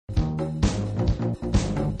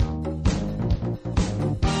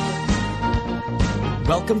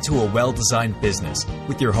Welcome to A Well-Designed Business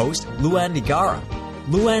with your host, LuAnn.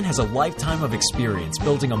 LuAnn has a lifetime of experience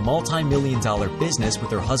building a multi-million-dollar business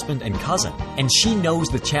with her husband and cousin, and she knows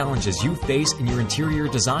the challenges you face in your interior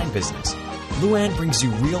design business. LuAnn brings you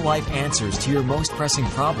real-life answers to your most pressing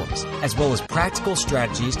problems, as well as practical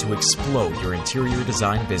strategies to explode your interior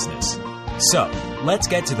design business. So, let's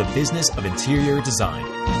get to the business of interior design.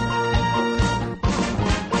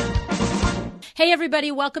 Hey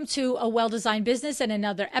everybody, welcome to A Well-Designed Business and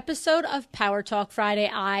another episode of Power Talk Friday.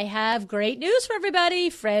 I have great news for everybody.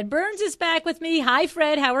 Fred Berns is back with me. Hi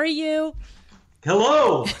Fred, how are you?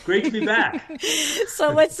 Hello, great to be back.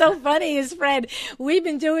 So what's so funny is, Fred, we've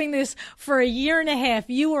been doing this for a year and a half.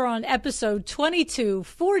 You were on episode 22,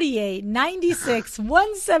 48, 96,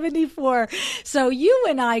 174. So you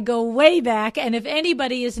and I go way back. And if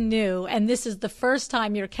anybody is new, and this is the first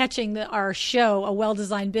time you're catching our show, A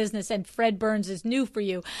Well-Designed Business, and Fred Berns is new for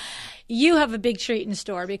you, you have a big treat in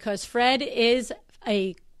store because Fred is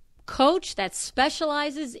a coach that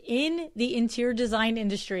specializes in the interior design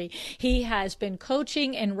industry. He has been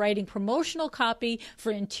coaching and writing promotional copy for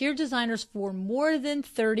interior designers for more than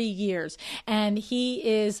 30 years. And he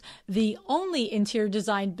is the only interior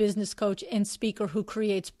design business coach and speaker who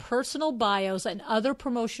creates personal bios and other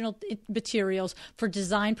promotional materials for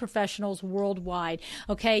design professionals worldwide.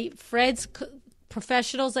 Okay, Fred's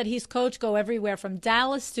professionals that he's coached go everywhere from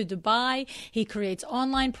Dallas to Dubai. He creates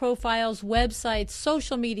online profiles, websites,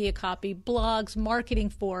 social media copy, blogs, marketing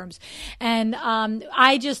forums. And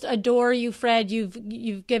I just adore you, Fred.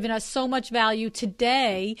 You've given us so much value.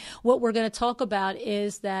 Today, what we're going to talk about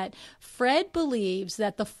is that Fred believes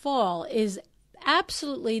that the fall is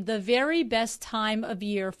absolutely the very best time of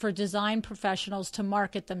year for design professionals to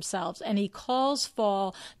market themselves. And he calls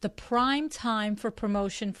fall the prime time for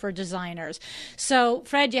promotion for designers. So,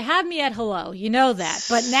 Fred, you have me at hello. You know that.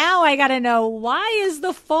 But now I got to know, why is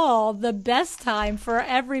the fall the best time for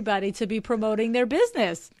everybody to be promoting their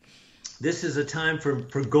business? This is a time for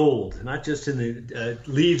gold, not just in the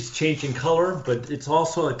leaves changing color, but it's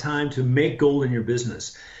also a time to make gold in your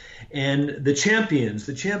business. And the champion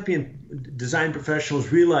design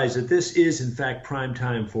professionals realize that this is, in fact, prime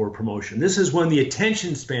time for promotion. This is when the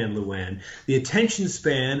attention span, LuAnn, the attention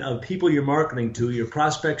span of people you're marketing to, your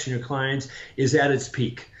prospects and your clients, is at its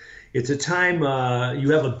peak. It's a time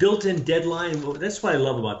you have a built-in deadline. That's what I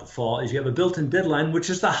love about the fall is you have a built-in deadline, which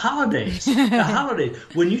is the holidays. The holidays.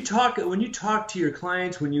 When you talk to your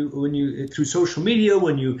clients, when you through social media,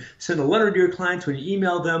 when you send a letter to your clients, when you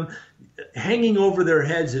email them, hanging over their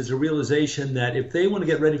heads is a realization that if they want to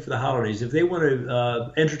get ready for the holidays, if they want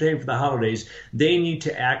to entertain for the holidays, they need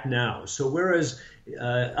to act now. So whereas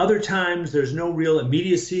other times there's no real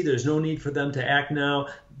immediacy, there's no need for them to act now,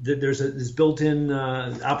 there's this built-in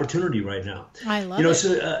opportunity right now. I love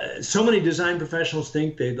it. So many design professionals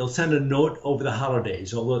think they'll send a note over the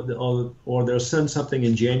holidays, or they'll send something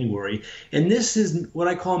in January. And this is what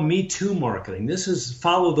I call Me Too marketing. This is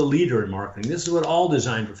follow the leader in marketing. This is what all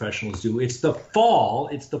design professionals do. It's the fall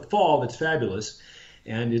that's fabulous.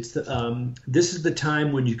 And this is the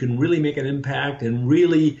time when you can really make an impact and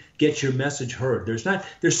really get your message heard.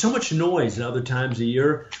 There's so much noise in other times of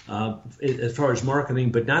year as far as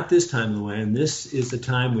marketing, but not this time, LuAnn. This is the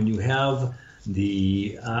time when you have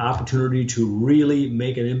the opportunity to really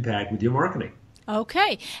make an impact with your marketing.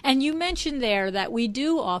 Okay. And you mentioned there that we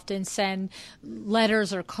do often send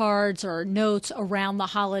letters or cards or notes around the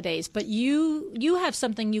holidays, but you have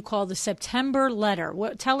something you call the September letter.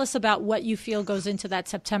 Tell us about what you feel goes into that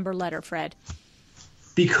September letter, Fred.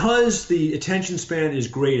 Because the attention span is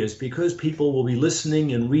greatest, because people will be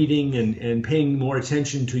listening and reading and paying more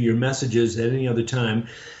attention to your messages at any other time,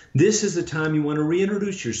 this is the time you want to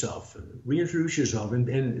reintroduce yourself.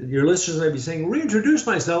 And your listeners might be saying, reintroduce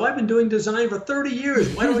myself. I've been doing design for 30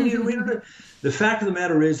 years. Why do I need to reintroduce? The fact of the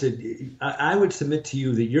matter is that I would submit to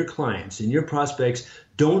you that your clients and your prospects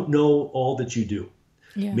don't know all that you do.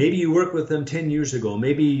 Yeah. Maybe you worked with them 10 years ago.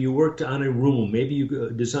 Maybe you worked on a room. Maybe you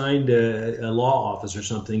designed a law office or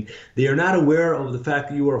something. They are not aware of the fact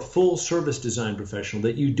that you are a full service design professional,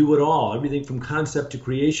 that you do it all, everything from concept to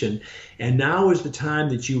creation. And now is the time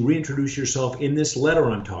that you reintroduce yourself in this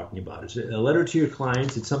letter I'm talking about. It's a letter to your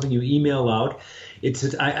clients. It's something you email out.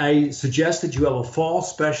 I suggest that you have a fall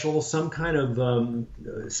special, some kind of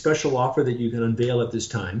special offer that you can unveil at this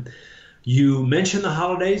time. You mention the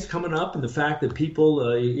holidays coming up and the fact that people,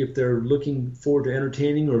 if they're looking forward to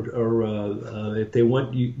entertaining or if they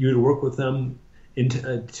want you to work with them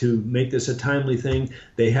to make this a timely thing,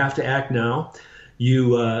 they have to act now.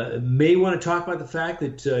 You may want to talk about the fact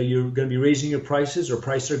that you're going to be raising your prices, or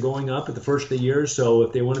prices are going up at the first of the year. So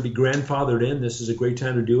if they want to be grandfathered in, this is a great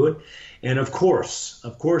time to do it. And of course,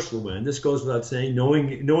 LuAnn, this goes without saying,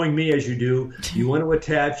 knowing me as you do, you want to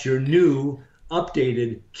attach your new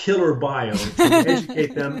updated killer bio to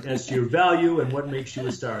educate them as to your value and what makes you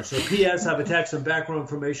a star. So P.S. I've attached some background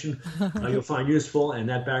information you'll find useful, and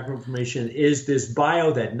that background information is this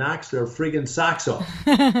bio that knocks their friggin' socks off.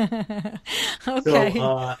 Okay.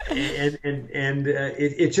 So,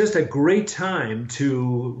 it's just a great time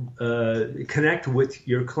to connect with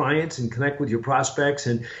your clients and connect with your prospects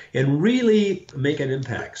and really make an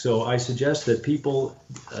impact. So I suggest that people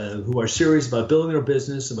who are serious about building their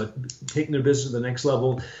business, about taking their business to the next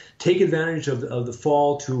level, take advantage of the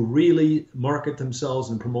fall to really market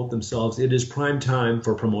themselves and promote themselves. It is prime time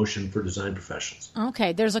for promotion for design professionals.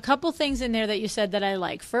 Okay, there's a couple things in there that you said that I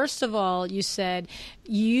like. First of all, you said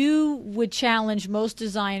you would challenge most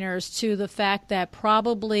designers to the fact that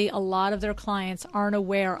probably a lot of their clients aren't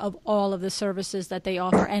aware of all of the services that they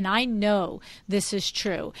offer. And I know this is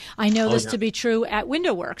true. I know this to be true at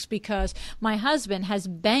WindowWorks because my husband has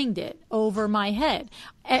banged it over my head.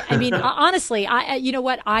 I mean, honestly, you know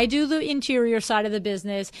what? I do the interior side of the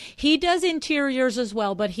business. He does interiors as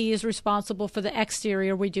well, but he is responsible for the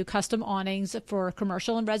exterior. We do custom awnings for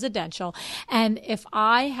commercial and residential. And if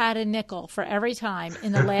I had a nickel for every time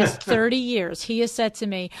in the last 30 years, he has said to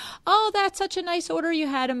me, "Oh, that's such a nice order you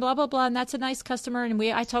had," and blah, blah, blah, and that's a nice customer. And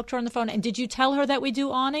I talked to her on the phone, and did you tell her that we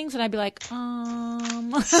do awnings? And I'd be like, you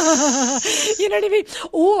know what I mean?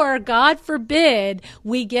 Or, God forbid,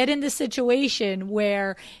 we get in the situation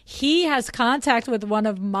where he has contact with one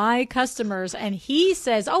of my customers and he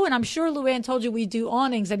says, "Oh, and I'm sure LuAnn told you we do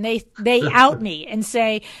awnings," and they out me and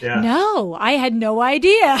say, "No, I had no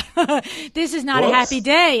idea." This is not a happy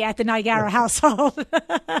day at the Niagara household.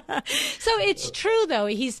 So it's true though.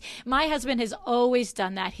 My husband has always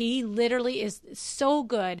done that. He literally is so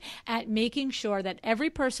good at making sure that every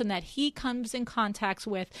person that he comes in contact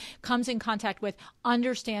with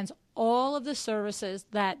understands all of the services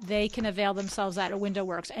that they can avail themselves at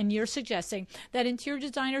WindowWorks. And you're suggesting that interior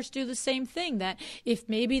designers do the same thing, that if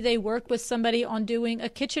maybe they work with somebody on doing a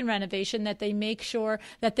kitchen renovation, that they make sure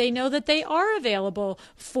that they know that they are available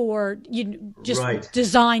for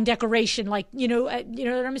design, decoration, like, you know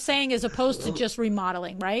what I'm saying, as opposed to just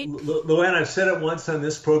remodeling, right? LuAnn, I've said it once on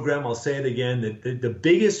this program, I'll say it again, that the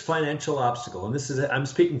biggest financial obstacle, and I'm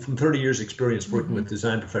speaking from 30 years experience working with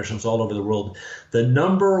design professionals all over the world, the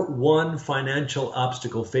number one financial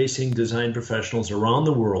obstacle facing design professionals around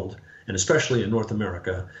the world, and especially in North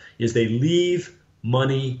America, is they leave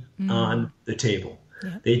money on the table.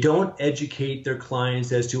 Yeah. They don't educate their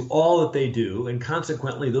clients as to all that they do, and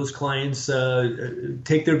consequently, those clients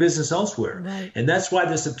take their business elsewhere. Right. And that's why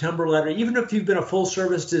the September letter, even if you've been a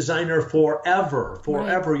full-service designer forever,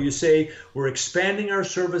 you say, we're expanding our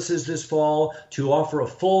services this fall to offer a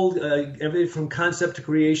full, everything from concept to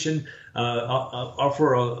creation,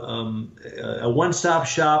 offer a one-stop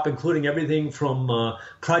shop, including everything from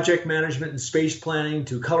project management and space planning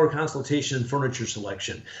to color consultation and furniture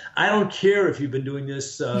selection. I don't care if you've been doing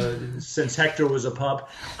this since Hector was a pup.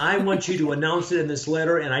 I want you to announce it in this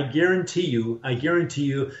letter, and I guarantee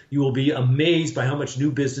you, you will be amazed by how much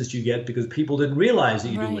new business you get, because people didn't realize that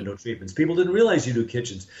you do window treatments. People didn't realize you do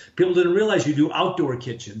kitchens. People didn't realize you do outdoor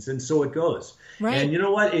kitchens, and so it goes. Right. And you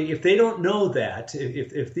know what? If they don't know that,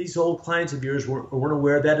 if these old clients of yours weren't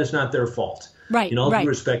aware, that is not their fault. Right. In all due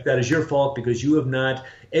respect, that is your fault, because you have not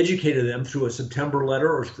educated them through a September letter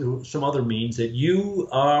or through some other means that you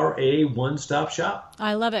are a one-stop shop.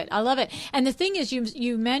 I love it. I love it. And the thing is,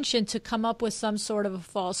 you mentioned to come up with some sort of a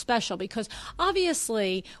fall special, because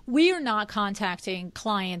obviously we are not contacting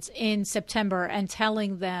clients in September and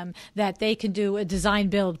telling them that they can do a design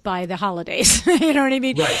build by the holidays. You know what I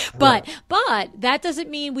mean? Right. But that doesn't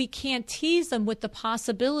mean we can't tease them with the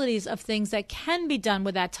possibilities of things that can be done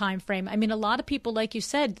with that time frame. I mean, a lot of people, like you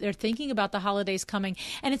said, they're thinking about the holidays coming.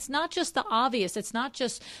 And it's not just the obvious. It's not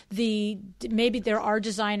just maybe there are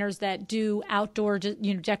designers that do outdoor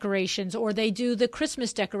decorations, or they do the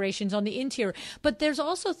Christmas decorations on the interior. But there's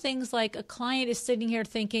also things like a client is sitting here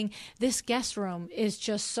thinking, this guest room is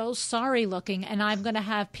just so sorry looking, and I'm going to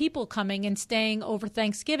have people coming and staying over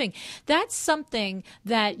Thanksgiving. That's something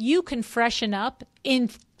that you can freshen up in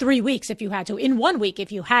 3 weeks if you had to, in 1 week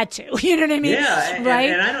if you had to. You know what I mean? Yeah, right.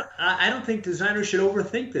 And I don't think designers should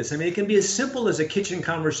overthink this. I mean, it can be as simple as a kitchen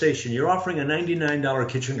conversation. You're offering a $99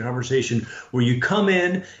 kitchen conversation where you come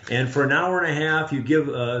in and for an hour and a half you give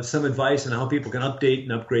some advice on how people can update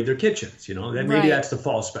and upgrade their kitchens. You know, maybe that's the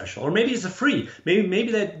fall special, or maybe it's a free.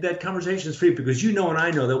 Maybe that conversation is free because you know and I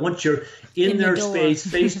know that once you're in their space,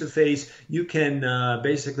 face to face, you can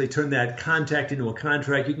basically turn that contact into a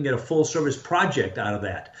contract. You can get a full service project out of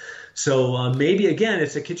that. So maybe, again,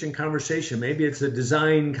 it's a kitchen conversation. Maybe it's a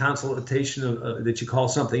design consultation that you call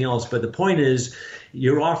something else. But the point is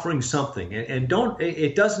you're offering something. And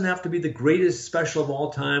it doesn't have to be the greatest special of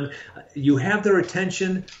all time. You have their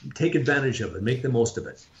attention. Take advantage of it. Make the most of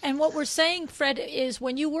it. And what we're saying, Fred, is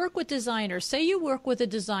when you work with designers, say you work with a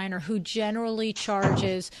designer who generally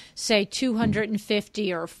charges, say,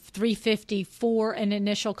 $250 or $350 for an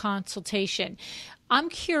initial consultation. I'm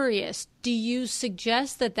curious, do you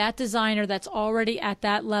suggest that designer that's already at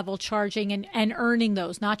that level charging and earning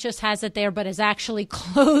those, not just has it there, but has actually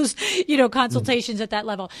closed, consultations at that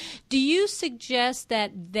level, do you suggest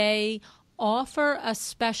that they offer a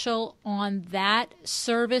special on that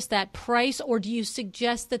service, that price, or do you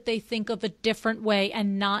suggest that they think of a different way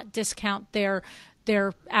and not discount their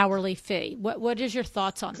hourly fee? What is your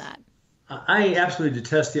thoughts on that? I absolutely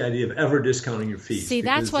detest the idea of ever discounting your fees. See,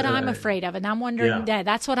 that's what I'm afraid of. And I'm wondering,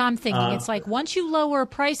 that's what I'm thinking. It's like once you lower a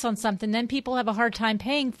price on something, then people have a hard time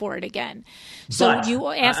paying for it again. So you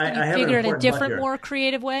figure it a different, more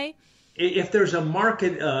creative way? If there's a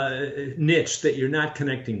market niche that you're not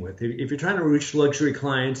connecting with, if you're trying to reach luxury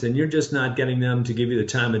clients and you're just not getting them to give you the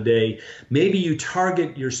time of day, maybe you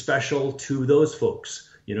target your special to those folks.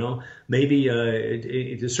 Maybe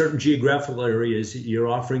in certain geographical areas you're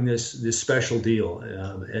offering this special deal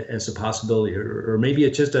as a possibility, or maybe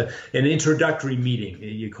it's just an introductory meeting,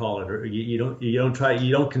 you call it, or you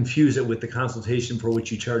don't confuse it with the consultation for which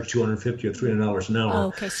you charge $250 or $300 an hour. Oh,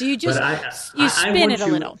 okay, so you just spin it a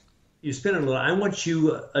little. You spin it a little. I want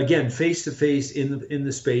you again face to face in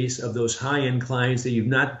the space of those high end clients that you've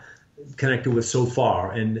not connected with so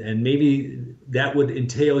far, and maybe that would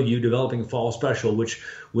entail you developing a fall special, which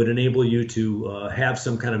would enable you to have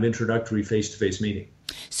some kind of introductory face-to-face meeting.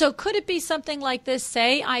 So could it be something like this?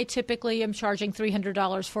 Say I typically am charging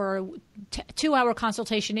 $300 for a 2-hour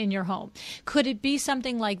consultation in your home. Could it be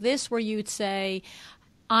something like this where you'd say,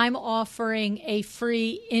 I'm offering a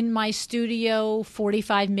free in my studio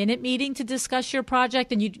 45-minute meeting to discuss your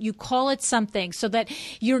project, and you call it something so that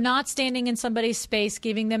you're not standing in somebody's space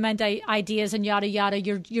giving them ideas and yada yada.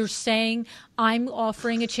 You're saying I'm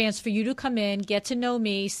offering a chance for you to come in, get to know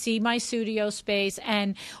me, see my studio space,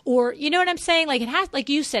 or you know what I'm saying? Like it has, like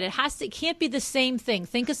you said, it can't be the same thing.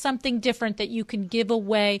 Think of something different that you can give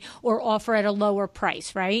away or offer at a lower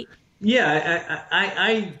price, right? Yeah,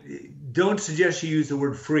 I don't suggest you use the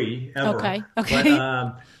word free ever.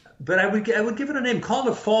 Okay. But I would give it a name. Call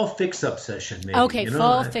it a fall fix-up session. Maybe, okay,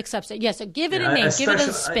 fall fix-up session. Yeah, so give it a name. Give it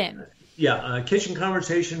a spin. Kitchen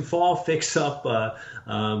conversation, fall fix-up,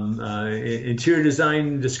 interior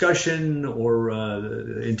design discussion, or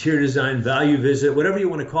interior design value visit, whatever you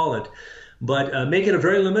want to call it. But make it a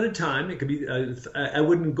very limited time. It could be. I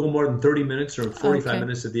wouldn't go more than 30 minutes or 45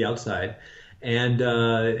 minutes at the outside. And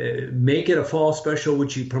make it a fall special,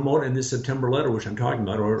 which you promote in this September letter, which I'm talking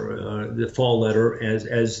about, or the fall letter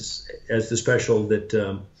as the special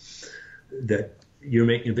that you're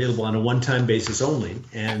making available on a one-time basis only.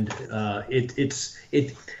 And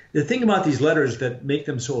the thing about these letters that make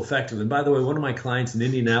them so effective. And by the way, one of my clients in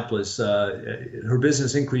Indianapolis, her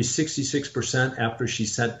business increased 66% after she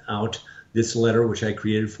sent out this letter, which I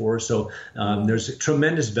created for her. So there's a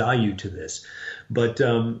tremendous value to this, but.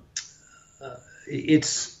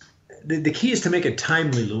 It's the key is to make it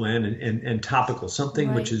timely, LuAnn, and topical,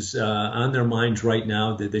 something which is on their minds right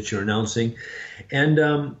now that you're announcing.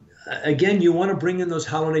 And again, you want to bring in those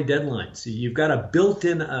holiday deadlines. You've got a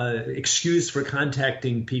built-in excuse for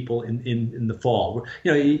contacting people in the fall.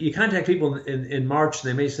 You contact people in March,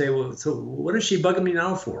 and they may say, "Well, so what is she bugging me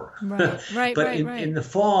now for?" Right. But in the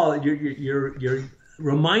fall, you're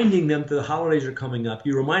reminding them that the holidays are coming up.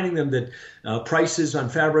 You're reminding them that prices on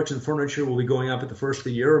fabrics and furniture will be going up at the first of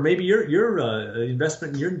the year, or maybe your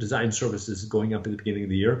investment in your design services is going up at the beginning of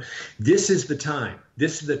the year. This is the time.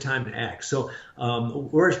 This is the time to act. So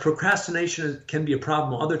whereas procrastination can be a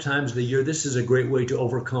problem other times of the year, this is a great way to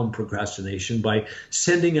overcome procrastination by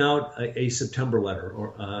sending out a September letter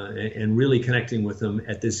and really connecting with them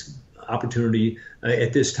at this opportunity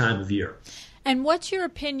at this time of year. And what's your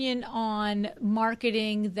opinion on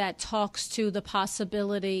marketing that talks to the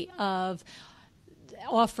possibility of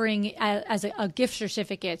offering as a gift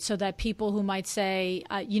certificate so that people who might say,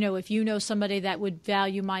 if you know somebody that would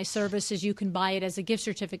value my services, you can buy it as a gift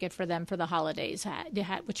certificate for them for the holidays.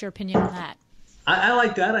 What's your opinion on that? I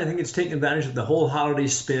like that. I think it's taking advantage of the whole holiday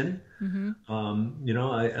spin. Mm-hmm.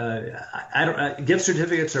 Gift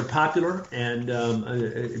certificates are popular, and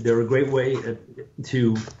they're a great way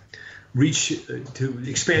to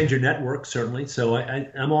expand your network, certainly. So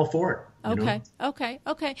I'm all for it. Okay.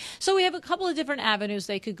 So we have a couple of different avenues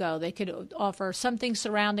they could go. They could offer something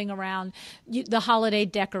surrounding around the holiday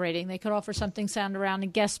decorating. They could offer something surrounding around the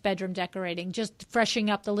guest bedroom decorating, just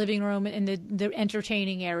freshening up the living room and the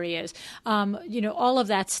entertaining areas, all of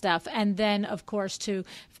that stuff. And then, of course, to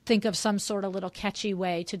think of some sort of little catchy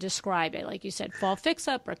way to describe it, like you said, fall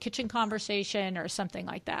fix-up or kitchen conversation or something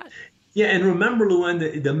like that. Yeah, and remember,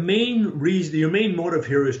 LuAnn, the main reason, your main motive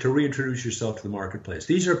here is to reintroduce yourself to the marketplace.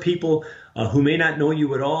 These are people who may not know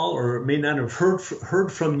you at all, or may not have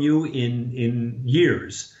heard from you in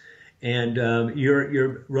years, and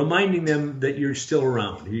you're reminding them that you're still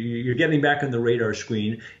around. You're getting back on the radar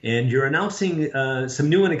screen, and you're announcing some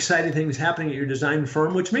new and exciting things happening at your design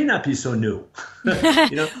firm, which may not be so new.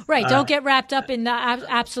 Right? Don't get wrapped up in the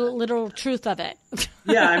absolute literal truth of it.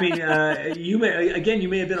 Yeah, I mean, you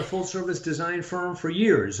may have been a full-service design firm for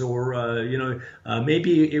years, or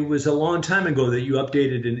maybe it was a long time ago that you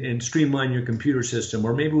updated and streamlined your computer system,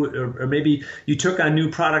 or maybe you took on new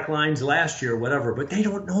product lines last year, or whatever. But they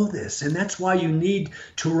don't know this, and that's why you need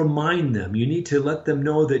to remind them. You need to let them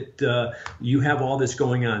know that you have all this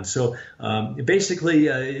going on. So basically,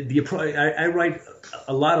 I write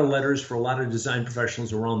a lot of letters for a lot of design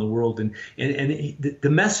professionals around the world, and the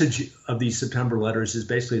message of these September letters is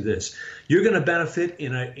basically this: you're going to benefit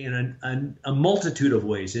in a multitude of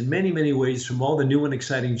ways, in many, many ways, from all the new and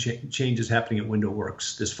exciting changes happening at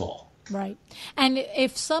WindowWorks this fall. Right. And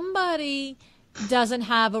if somebody doesn't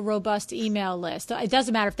have a robust email list, it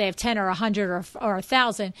doesn't matter if they have 10 or 100 or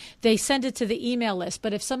 1,000, they send it to the email list.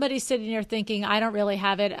 But if somebody's sitting there thinking, I don't really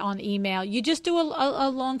have it on email, you just do a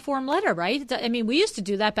long form letter, right? I mean, we used to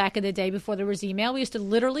do that back in the day before there was email. We used to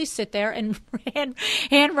literally sit there and hand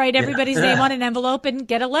write everybody's name on an envelope and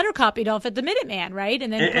get a letter copied off at the Minuteman, right?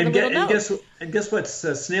 And then put a little note. And guess what?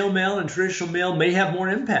 Snail mail and traditional mail may have more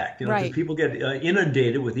impact, because people get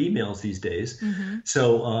inundated with emails these days. Mm-hmm.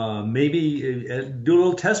 So maybe do a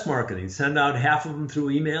little test marketing. Send out half of them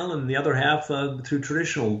through email and the other half through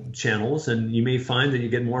traditional channels, and you may find that you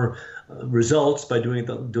get more results by doing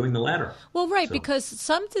the latter. Well, right, because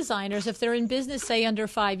some designers, if they're in business, say, under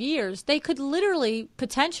 5 years, they could literally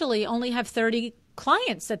potentially only have 30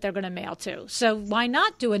 clients that they're going to mail to. So why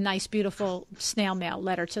not do a nice, beautiful snail mail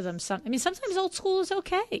letter to them? Sometimes old school is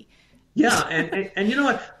okay. Yeah, and you know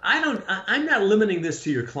what? I'm not limiting this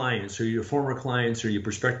to your clients or your former clients or your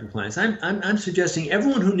prospective clients. I'm suggesting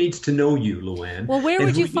everyone who needs to know you, LuAnn. Well, where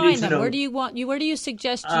would you find them? Where do you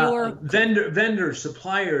suggest your vendors,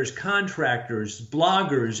 suppliers, contractors,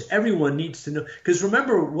 bloggers? Everyone needs to know, because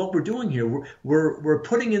remember what we're doing here. We're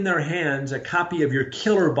putting in their hands a copy of your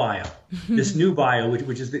killer bio, this new bio,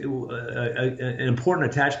 which is an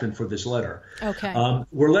important attachment for this letter. Okay.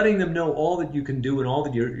 We're letting them know all that you can do and all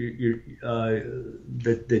that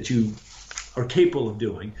that you are capable of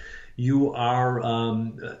doing. You are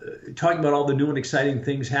talking about all the new and exciting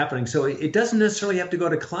things happening. So it doesn't necessarily have to go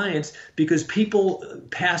to clients, because people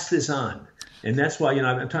pass this on. And that's why,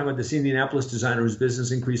 I'm talking about this Indianapolis designer whose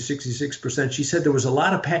business increased 66%. She said there was a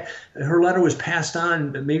lot of her letter was passed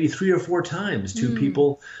on maybe 3 or 4 times to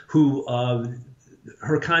people who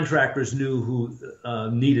her contractors knew who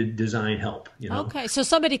needed design help. Okay, so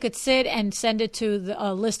somebody could sit and send it to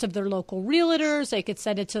a list of their local realtors. They could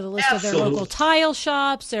send it to the list of their local tile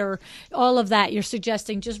shops, or all of that. You're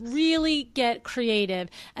suggesting just really get creative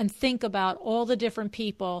and think about all the different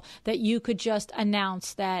people that you could just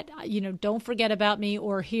announce that, don't forget about me,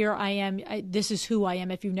 or here I am. This is who I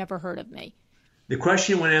am if you've never heard of me. The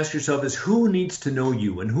question you want to ask yourself is, who needs to know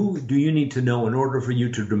you, and who do you need to know in order for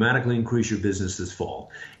you to dramatically increase your business this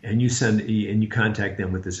fall? And you contact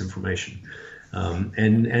them with this information,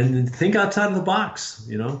 and think outside of the box.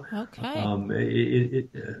 Okay.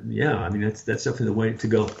 That's definitely the way to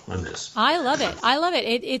go on this. I love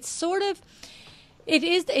it. It's sort of.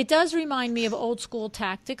 It does remind me of old school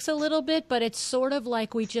tactics a little bit, but it's sort of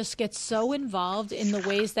like we just get so involved in the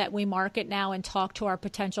ways that we market now and talk to our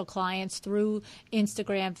potential clients through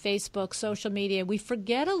Instagram, Facebook, social media. We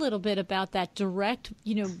forget a little bit about that direct,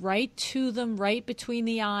 right to them, right between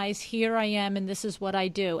the eyes. Here I am, and this is what I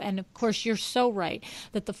do. And of course, you're so right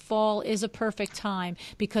that the fall is a perfect time,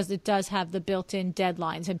 because it does have the built-in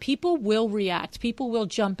deadlines, and people will react. People will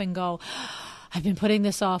jump and go, I've been putting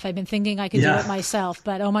this off. I've been thinking I could do it myself,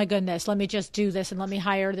 but oh my goodness, let me just do this and let me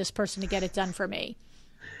hire this person to get it done for me.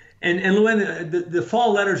 And LuAnn, the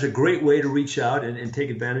fall letter is a great way to reach out and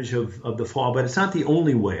take advantage of the fall, but it's not the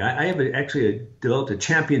only way. I have actually developed a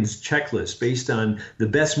champions checklist based on the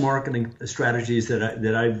best marketing strategies that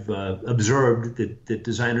I've observed that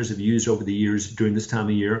designers have used over the years during this time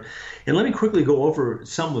of year. And let me quickly go over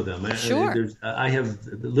some of them. Sure. I have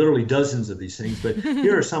literally dozens of these things, but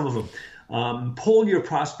here are some of them. Poll your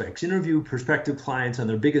prospects, interview prospective clients on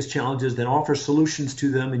their biggest challenges, then offer solutions to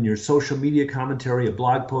them in your social media commentary, a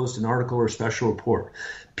blog post, an article, or a special report.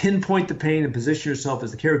 Pinpoint the pain and position yourself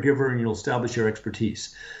as the caregiver, and you'll establish your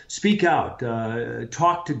expertise. Speak out,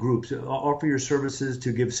 talk to groups, offer your services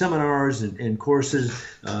to give seminars and courses,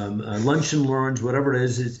 lunch and learns, whatever it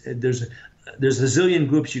is. There's a zillion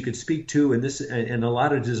groups you could speak to, and a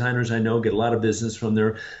lot of designers I know get a lot of business from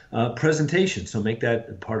their presentations. So make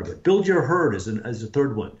that part of it. Build your herd as a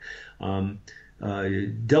third one.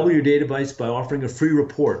 Double your database by offering a free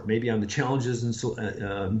report, maybe on the challenges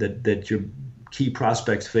that your key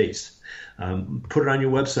prospects face. Put it on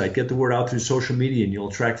your website. Get the word out through social media, and you'll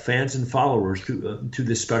attract fans and followers to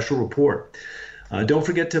this special report. Don't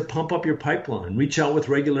forget to pump up your pipeline. Reach out with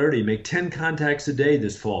regularity. Make 10 contacts a day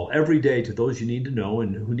this fall, every day, to those you need to know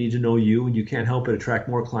and who need to know you. And you can't help but attract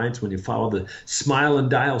more clients when you follow the smile and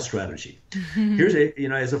dial strategy. Here's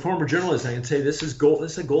as a former journalist, I can say this is gold.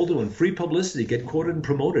 This is a golden one. Free publicity. Get quoted and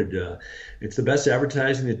promoted. It's the best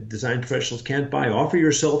advertising that design professionals can't buy. Offer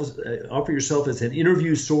yourself as an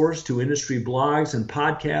interview source to industry blogs and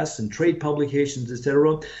podcasts and trade publications,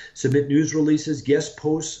 etc. Submit news releases, guest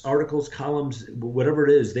posts, articles, columns, whatever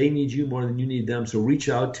it is. They need you more than you need them. So reach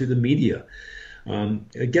out to the media.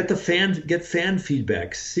 Get fan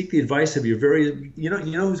feedback. Seek the advice of your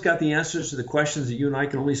who's got the answers to the questions that you and I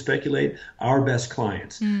can only speculate? Our best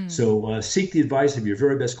clients. So seek the advice of your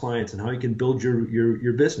very best clients and how you can build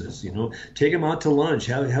your business. Take them out to lunch,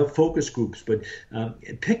 have focus groups, but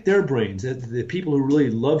pick their brains. The people who really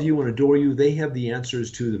love you and adore you, they have the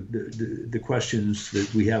answers to the questions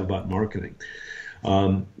that we have about marketing.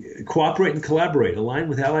 Cooperate and collaborate. Align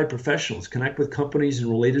with allied professionals. Connect with companies in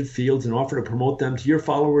related fields and offer to promote them to your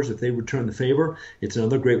followers if they return the favor. It's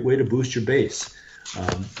another great way to boost your base.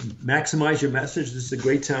 Maximize your message. This is a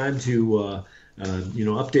great time to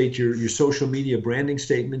update your social media branding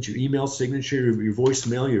statements, your email signature, your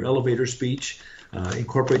voicemail, your elevator speech.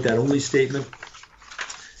 Incorporate that only statement.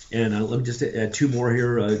 And let me just add two more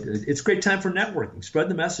here. It's a great time for networking. Spread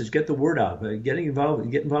the message. Get the word out. Get involved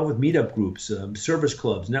with meetup groups, service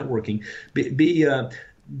clubs, networking.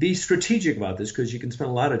 Be strategic about this, because you can spend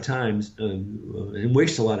a lot of time and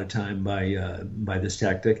waste a lot of time by this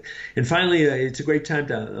tactic. And finally, it's a great time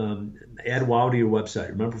to add wow to your website.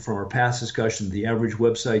 Remember from our past discussion, the average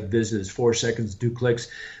website visit is 4 seconds, 2 clicks.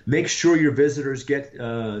 Make sure your visitors get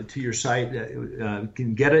to your site,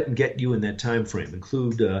 can get it and get you in that time frame.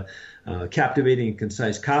 Include captivating and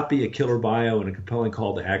concise copy, a killer bio, and a compelling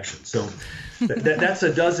call to action. So that's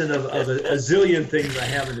a dozen of a zillion things I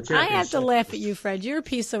have in the champions. I have to laugh at you, Fred. You're a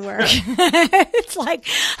piece of work. It's like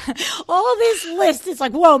all this list. It's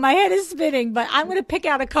like, whoa, my head is spinning, but I'm going to pick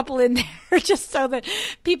out a couple in there just so that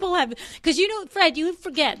people have, because Fred, you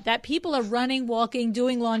forget that people are running, walking,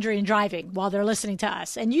 doing laundry, and driving while they're listening to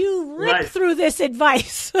us. And you rip through this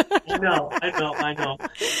advice. I know.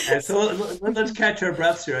 And so let's catch our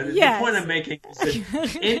breaths here. Yes. The point I'm making is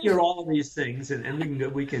that any or all of these things,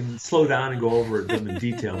 and we can slow down and go over them in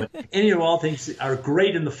detail, but any or all things are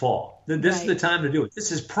great in the fall. This is the time to do it.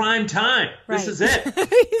 This is prime time. This is it.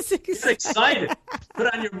 Get excited.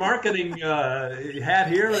 Put on your marketing hat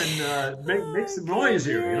here and make some noise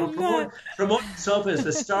here. Promote yourself as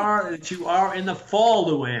the star that you are in the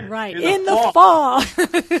fall, LuAnn. Right, in the fall.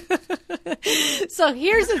 So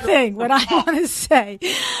here's the thing. What I want to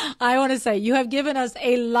say, you have given us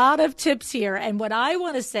a lot of tips here. And what I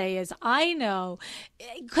want to say is, I know,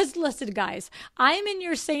 because listen, guys, I'm in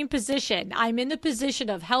your same position. I'm in the position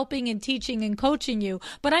of helping and teaching and coaching you,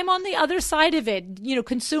 but I'm on the other side of it,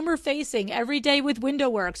 consumer facing every day with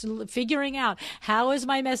WindowWorks, figuring out how is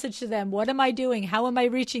my message to them? What am I doing? How am I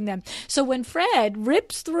reaching them? So when Fred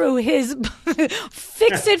rips through his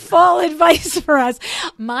fix it fall advice for us,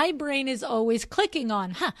 my brain is always clicking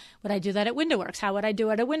on, would I do that at WindowWorks? How would I do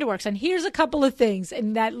it at WindowWorks? And here's a couple of things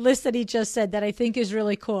in that list that he just said that I think is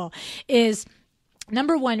really cool is,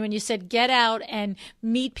 Number one, when you said get out and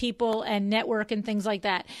meet people and network and things like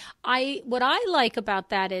that, what I like about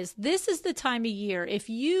that is this is the time of year, if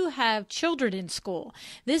you have children in school,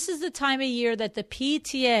 this is the time of year that the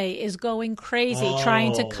PTA is going crazy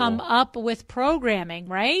trying to come up with programming,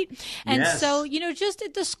 right? And so, just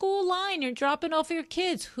at the school line, you're dropping off your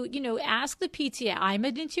kids who, ask the PTA. I'm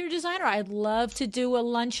an interior designer. I'd love to do a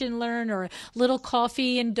lunch and learn or a little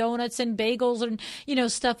coffee and donuts and bagels and,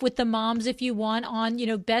 stuff with the moms if you want on,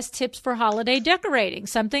 best tips for holiday decorating,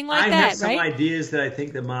 something like that, right? I have some ideas that I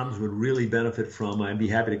think the moms would really benefit from. I'd be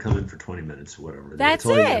happy to come in for 20 minutes or whatever. That's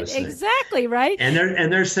it. Exactly, right? And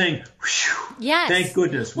they're saying, yes, thank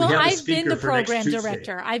goodness. Well, I've been the program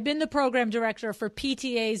director. I've been the program director for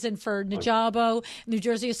PTAs and for NJABO, New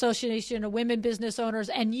Jersey Association of Women Business Owners,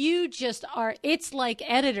 and you just are, it's like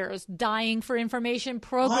editors dying for information.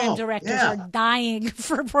 Program directors are dying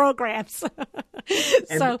for programs.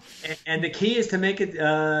 And the key is to make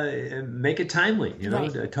it timely.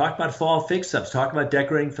 Right. Talk about fall fix-ups. Talk about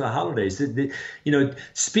decorating for the holidays.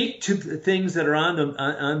 Speak to things that are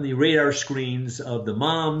on the radar screens of the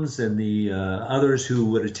moms and the others who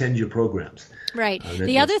would attend your programs. Right.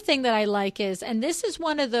 The other thing that I like is, and this is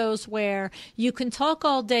one of those where you can talk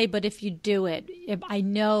all day, but if you do it, I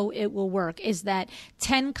know it will work, is that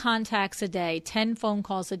 10 contacts a day, 10 phone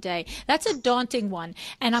calls a day. That's a daunting one.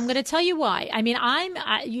 And I'm going to tell you why. I mean,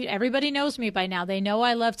 everybody knows me by now. They know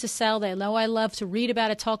I love to sell. They know I love to read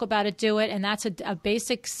about it, talk about it, do it. And that's a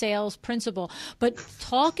basic sales principle. But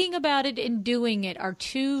talking about it and doing it are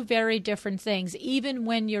two very different things, even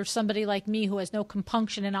when you're somebody like me who has no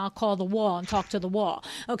compunction and I'll call the wall and talk to the wall.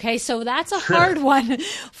 Okay, so that's a hard one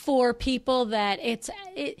for people that it's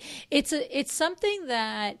something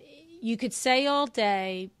that you could say all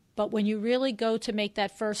day, but when you really go to make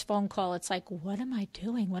that first phone call, it's like, what am I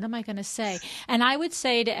doing? What am I going to say? And I would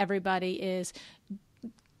say to everybody is,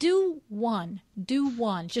 do one,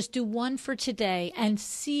 just do one for today and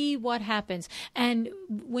see what happens. And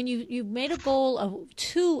when you made a goal of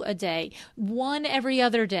 2 a day, 1 every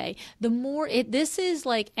other day, the more this is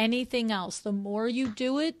like anything else. The more you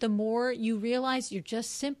do it, the more you realize you're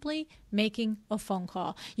just simply making a phone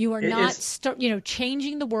call. You are not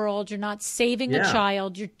changing the world. You're not saving a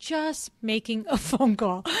child. You're just making a phone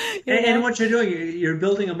call. And what you're doing, you're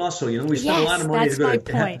building a muscle. We spend a lot of money to go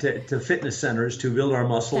to fitness centers to build our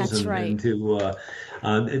muscles and to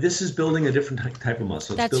this is building a different type of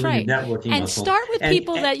muscle. It's building a networking muscle. And start with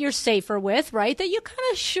people that you're safer with, right? That you're kind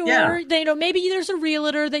of sure, maybe there's a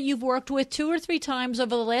realtor that you've worked with 2 or 3 times over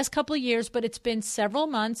the last couple of years, but it's been several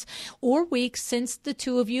months or weeks since the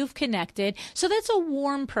two of you have connected. So that's a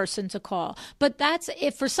warm person to call. But that's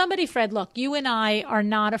if for somebody, Fred, look, you and I are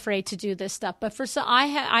not afraid to do this stuff. But I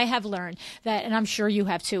have learned that, and I'm sure you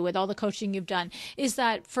have too with all the coaching you've done, is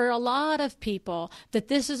that for a lot of people that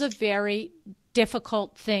this is a very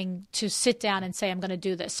difficult thing to sit down and say, I'm going to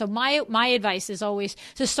do this. So my advice is always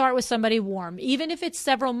to start with somebody warm. Even if it's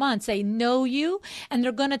several months, they know you and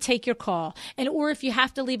they're going to take your call. Or if you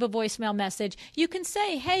have to leave a voicemail message, you can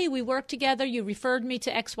say, hey, we worked together. You referred me to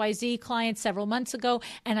XYZ client several months ago.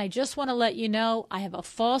 And I just want to let you know I have a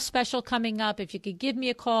fall special coming up. If you could give me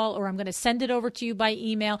a call, or I'm going to send it over to you by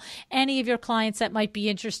email. Any of your clients that might be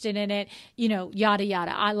interested in it, yada,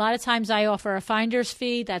 yada. A lot of times I offer a finder's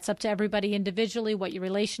fee. That's up to everybody individually, what your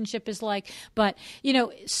relationship is like. But,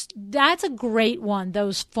 that's a great one,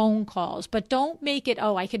 those phone calls. But don't make it,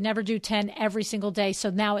 I could never do 10 every single day,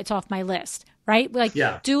 so now it's off my list, right?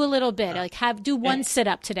 Do a little bit. Do one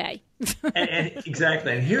sit-up today. and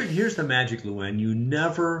exactly. And here's the magic, LuAnn. You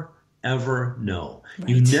never ever know. Right.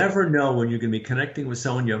 You never know when you're going to be connecting with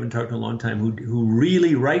someone you haven't talked to in a long time who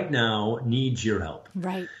really right now needs your help.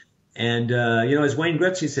 Right. And, as Wayne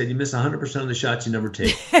Gretzky said, you miss 100% of the shots you never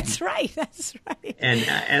take. That's right. And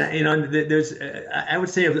there's, I would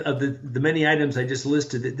say of the many items I just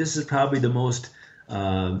listed, that this is probably the most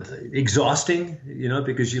exhausting,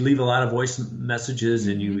 because you leave a lot of voice messages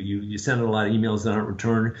and you send a lot of emails that aren't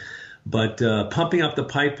returned. But pumping up the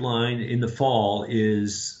pipeline in the fall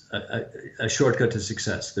is a shortcut to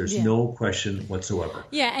success. There's no question whatsoever.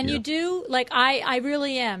 Yeah, and you do, I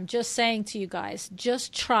really am just saying to you guys,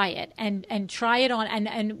 just try it and try it on.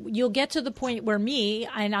 And you'll get to the point where me,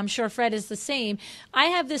 and I'm sure Fred is the same, I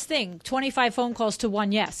have this thing, 25 phone calls to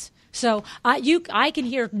 1 yes. So I can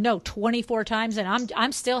hear no 24 times, and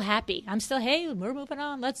I'm still happy. I'm still, hey, we're moving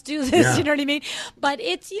on. Let's do this. Yeah. You know what I mean? But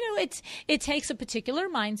it takes a particular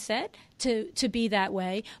mindset to be that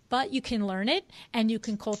way, but you can learn it and you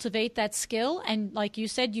can cultivate that skill. And like you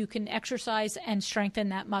said, you can exercise and strengthen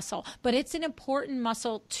that muscle. But it's an important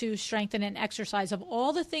muscle to strengthen and exercise. Of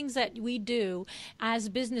all the things that we do as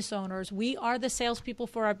business owners, we are the salespeople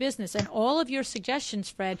for our business. And all of your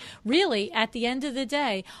suggestions, Fred, really at the end of the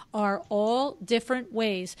day are all different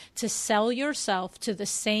ways to sell yourself to the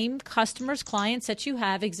same customers, clients that you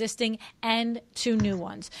have existing and to new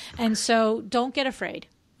ones. And so don't get afraid.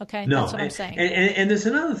 Okay, no, that's what I'm saying. And there's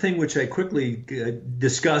another thing which I quickly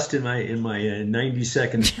discussed in my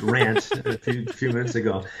 90-second rant a few minutes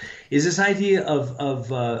ago, is this idea of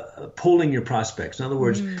polling your prospects. In other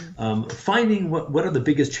words, finding what are the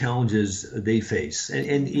biggest challenges they face.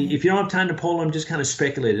 And if you don't have time to poll them, just kind of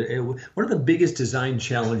speculate. What are the biggest design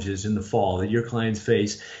challenges in the fall that your clients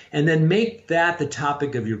face? And then make that the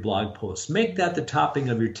topic of your blog posts. Make that the topic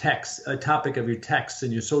of your texts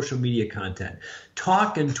and your social media content.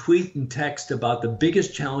 Talk and tweet and text about the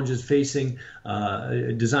biggest challenges facing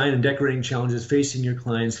design and decorating challenges facing your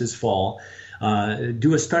clients this fall.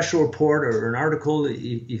 Do a special report or an article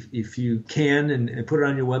if you can and put it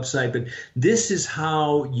on your website. But this is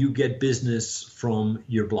how you get business from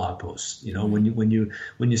your blog posts. You know, when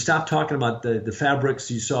you stop talking about the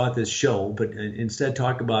fabrics you saw at this show, but instead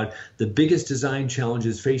talk about the biggest design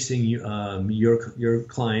challenges facing your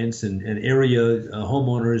clients and area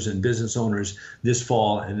homeowners and business owners this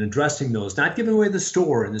fall, and addressing those. Not giving away the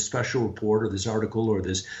store in this special report or this article or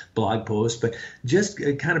this blog post, but just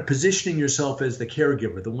kind of positioning yourself as the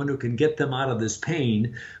caregiver, the one who can get them out of this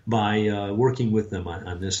pain by working with them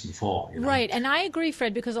on this in the fall. You know? Right. And I agree,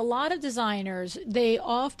 Fred, because a lot of designers, they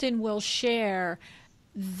often will share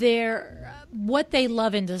what they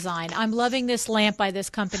love in design. I'm loving this lamp by this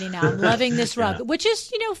company now. I'm loving this rug, which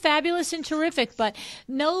is, fabulous and terrific, but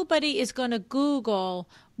nobody is going to Google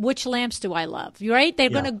which lamps do I love, right? They're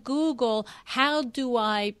going to Google, how do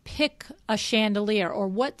I pick a chandelier, or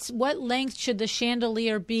what length should the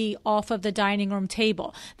chandelier be off of the dining room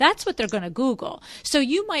table? That's what they're going to Google. So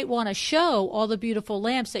you might want to show all the beautiful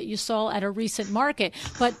lamps that you saw at a recent market,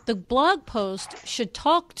 but the blog post should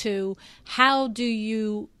talk to how do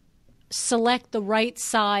you select the right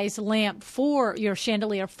size lamp for your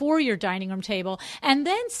chandelier, for your dining room table, and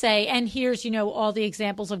then say, and here's, all the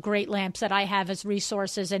examples of great lamps that I have as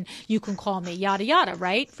resources, and you can call me, yada, yada,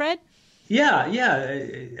 right, Fred? Yeah,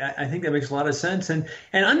 I think that makes a lot of sense. And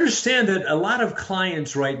understand that a lot of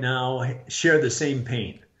clients right now share the same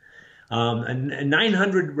pain. And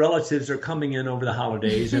 900 relatives are coming in over the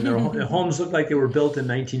holidays, and their homes look like they were built in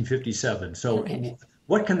 1957. So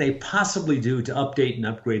what can they possibly do to update and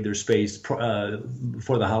upgrade their space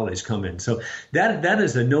before the holidays come in? So that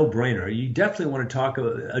is a no-brainer. You definitely want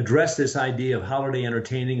to address this idea of holiday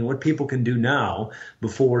entertaining and what people can do now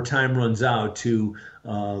before time runs out to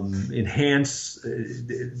enhance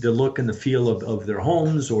the look and the feel of their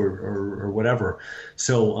homes or whatever.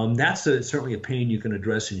 So that's certainly a pain you can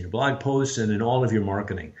address in your blog posts and in all of your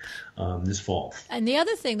marketing this fall. And the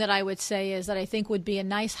other thing that I would say is that I think would be a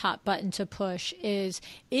nice hot button to push is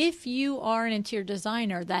if you are an interior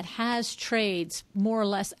designer that has trades more or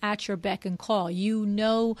less at your beck and call,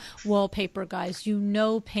 wallpaper guys,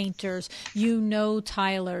 painters,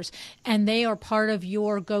 tilers, and they are part of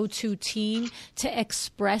your go-to team to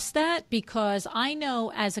express that, because I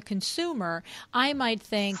know as a consumer, I might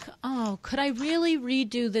think, oh, could I really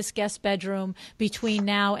redo this guest bedroom between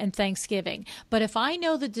now and Thanksgiving? But if I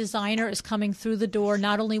know the designer is coming through the door,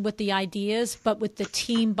 not only with the ideas, but with the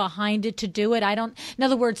team behind it to do it, in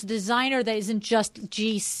other words, the designer that isn't just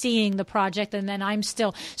seeing the project and then I'm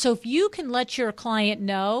still. So if you can let your client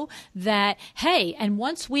know that, hey, and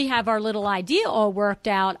once we have our little idea all worked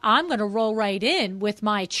out, I'm going to roll right in with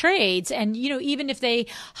my trades. And, even if they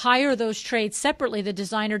hire those trades separately, the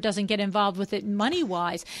designer doesn't get involved with it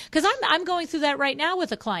money-wise. Because I'm going through that right now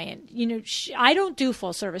with a client. I don't do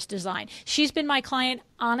full-service design. She's been my client,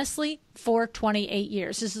 honestly, for 28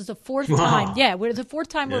 years. This is the fourth time. Yeah, we're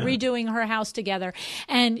redoing her house together.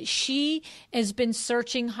 And she has been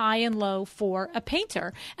searching high and low for a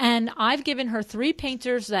painter. And I've given her 3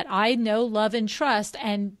 painters that I know, love, and trust.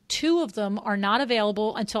 And 2 of them are not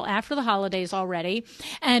available until after the holidays already.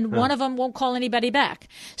 And one of them won't call anybody back.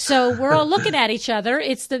 So we're all looking at each other.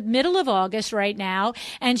 It's the middle of August right now.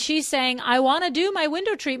 And she's saying, I want to do my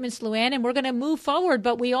window treatments, LuAnn, and we're going to move forward.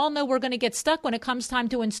 But we all know we're going to get stuck when it comes time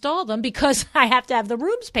to install them because I have to have the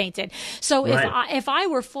rooms painted. So if I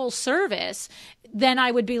were full service, then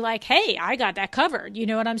I would be like, hey, I got that covered. You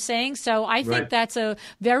know what I'm saying? So I think that's a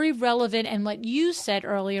very relevant. And what you said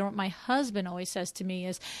earlier, what my husband always says to me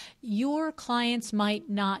is, your clients might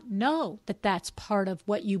not know that that's part of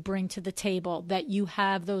what you bring to the table, that you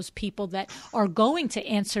have those people that are going to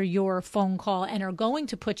answer your phone call and are going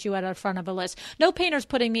to put you at the front of a list. No painter's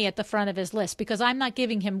putting me at the front of his list because I'm not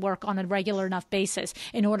giving him work on a regular enough basis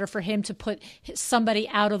in order for him to put somebody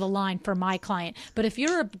out of the line for my client. But if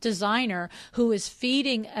you're a designer who is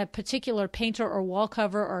feeding a particular painter or wall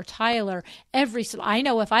cover or tiler I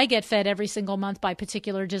know if I get fed every single month by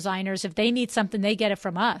particular designers, if they need something, they get it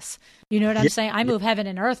from us. You know what I'm saying? I move heaven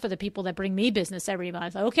and earth for the people that bring me business every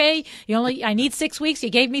month. Okay, I need 6 weeks. You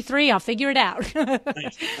gave me 3. I'll figure it out. And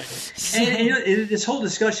this whole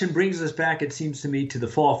discussion brings us back, it seems to me, to the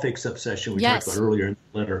fall fix-up session we talked about earlier in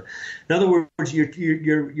the letter. In other words,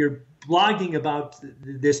 you're blogging about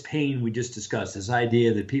this pain we just discussed, this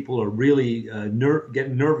idea that people are really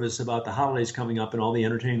getting nervous about the holidays coming up and all the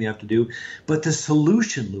entertaining they have to do. But the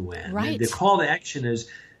solution, LuAnn, the call to action is,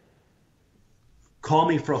 call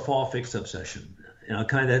me for a fall fix-up session.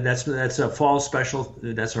 That's a fall special.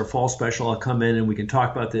 That's our fall special. I'll come in and we can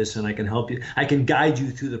talk about this, and I can help you. I can guide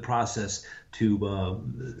you through the process to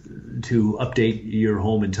update your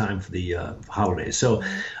home in time for the holidays. So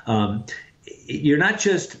you're not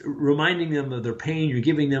just reminding them of their pain. You're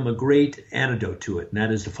giving them a great antidote to it, and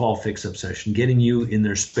that is the fall fix-up session, getting you in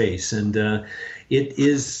their space. And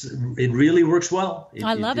it really works well.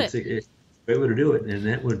 I love it. It's a great way to do it,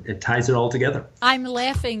 and it ties it all together. I'm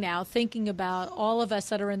laughing now thinking about all of us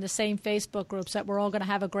that are in the same Facebook groups that we're all going to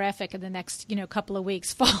have a graphic in the next couple of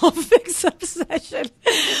weeks, fall fix-up session.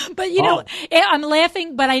 But I'm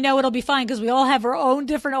laughing, but I know it'll be fine because we all have our own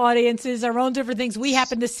different audiences, our own different things. We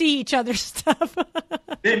happen to see each other's stuff.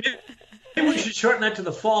 Maybe we should shorten that to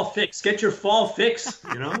the fall fix. Get your fall fix,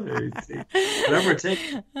 whatever it takes.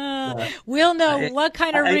 We'll know what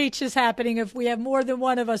kind of reach is happening if we have more than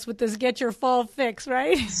one of us with this get your fall fix,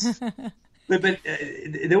 right? But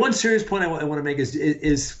the one serious point I want to make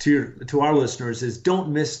is to our listeners is, don't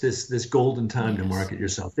miss this golden time to market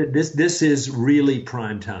yourself. This is really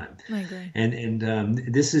prime time. I agree. And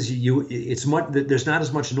this is it's much. There's not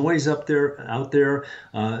as much noise out there.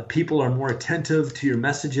 People are more attentive to your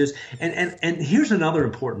messages. And here's another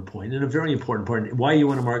important point, and a very important point, why you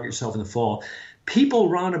want to market yourself in the fall. People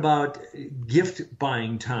round about gift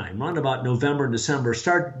buying time, round about November and December,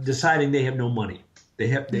 start deciding they have no money.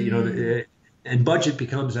 And budget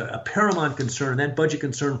becomes a paramount concern. That budget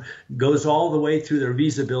concern goes all the way through their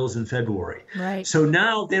Visa bills in February. Right. So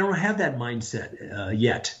now they don't have that mindset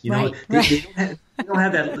yet. They don't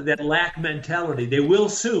have that lack mentality. They will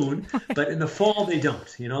soon, but in the fall they don't.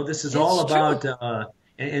 This is all about.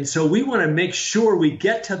 And so we want to make sure we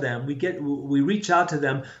get to them. We reach out to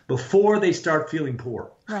them before they start feeling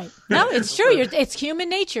poor. Right. No, it's true. It's human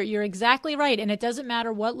nature. You're exactly right. And it doesn't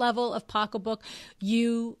matter what level of pocketbook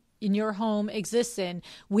you in your home exists in.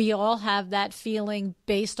 We all have that feeling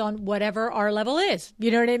based on whatever our level is.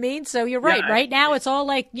 You know what I mean? So you're right. Right now it's all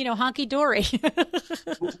like, honky dory.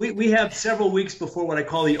 we have several weeks before what I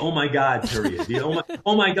call the oh my God period.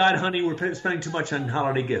 Oh my God, honey, we're spending too much on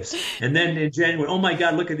holiday gifts. And then in January, oh my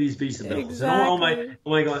God, look at these Visa bills. Exactly. And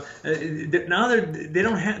oh my God. Now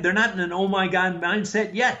they're not in an oh my God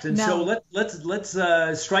mindset yet. And so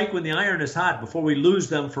let's strike when the iron is hot before we lose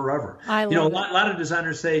them forever. A lot of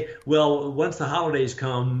designers say, well, once the holidays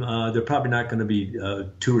come, they're probably not going to be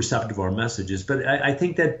too receptive to our messages. But I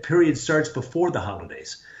think that period starts before the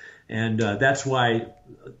holidays. And that's why,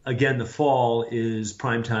 again, the fall is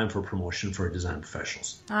prime time for promotion for design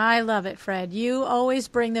professionals. I love it, Fred. You always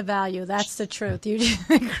bring the value. That's the truth. You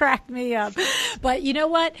crack me up. But you know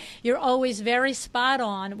what? You're always very spot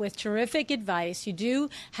on with terrific advice. You do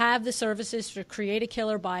have the services for Create a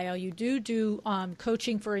Killer Bio. You do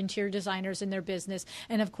coaching for interior designers in their business.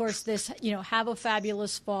 And, of course, this, have a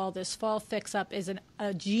fabulous fall. This fall fix-up is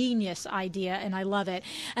a genius idea, and I love it.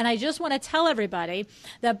 And I just want to tell everybody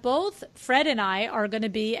that both Fred and I are going to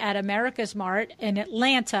be at America's Mart in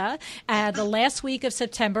Atlanta the last week of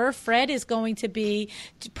September. Fred is going to be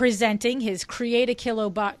presenting his Create a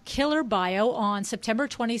Killer Bio on September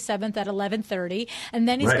 27th at 11:30, and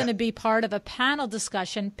then he's going to be part of a panel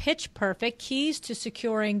discussion, Pitch Perfect, Keys to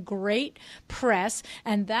Securing Great Press,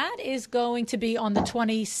 and that is going to be on the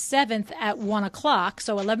 27th at 1 o'clock,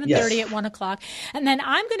 so 11:30 at 1 o'clock. And then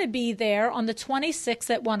I'm going to be there on the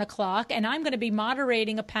 26th at 1 o'clock, and I'm going to be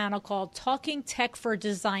moderating a panel called Talking Tech for for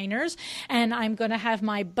designers. And I'm going to have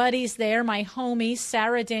my buddies there, my homie,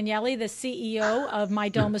 Sarah Daniele, the CEO of My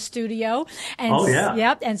Doma Studio. And,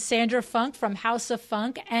 and Sandra Funk from House of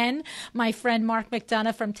Funk, and my friend Mark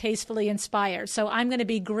McDonough from Tastefully Inspired. So I'm going to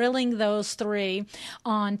be grilling those three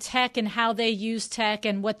on tech and how they use tech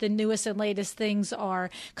and what the newest and latest things are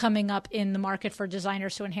coming up in the market for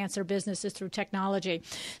designers to enhance their businesses through technology.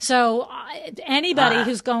 So anybody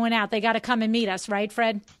who's going out, they got to come and meet us, right,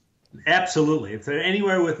 Fred? Absolutely. If they're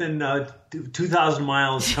anywhere within 2,000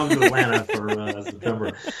 miles, come to Atlanta for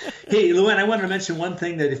September. Hey, LuAnn, I wanted to mention one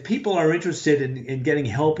thing, that if people are interested in getting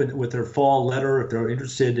help with their fall letter, if they're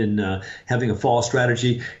interested in having a fall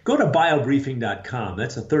strategy, go to biobriefing.com.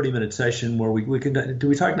 That's a 30-minute session where we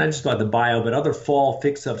talk not just about the bio, but other fall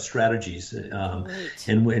fix-up strategies.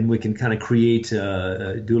 And we can kind of create, do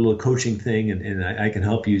a little coaching thing, and I can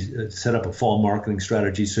help you set up a fall marketing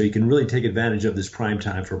strategy so you can really take advantage of this prime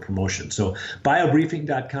time for promotion. So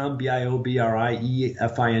biobriefing.com,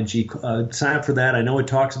 BIOBRIEFING. Sign up for that. I know it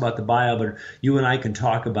talks about the bio, but you and I can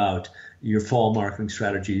talk about your fall marketing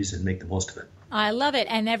strategies and make the most of it. I love it.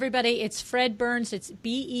 And everybody, it's Fred Berns. It's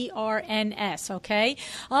BERNS, okay?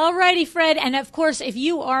 All righty, Fred. And, of course, if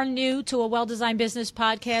you are new to a Well-Designed Business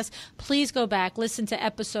podcast, please go back, listen to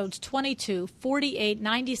episodes 22, 48,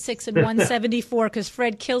 96, and 174, because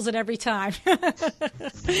Fred kills it every time.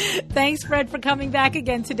 Thanks, Fred, for coming back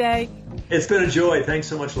again today. It's been a joy. Thanks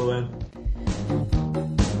so much, LuAnn.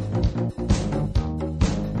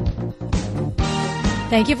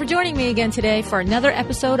 Thank you for joining me again today for another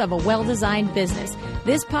episode of A Well-Designed Business.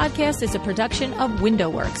 This podcast is a production of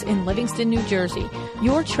WindowWorks in Livingston, New Jersey,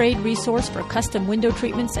 your trade resource for custom window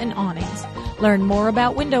treatments and awnings. Learn more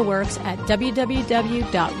about WindowWorks at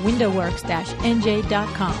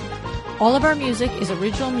www.windowworks-nj.com. All of our music is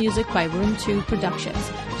original music by Room 2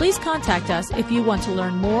 Productions. Please contact us if you want to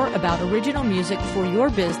learn more about original music for your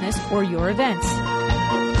business or your events.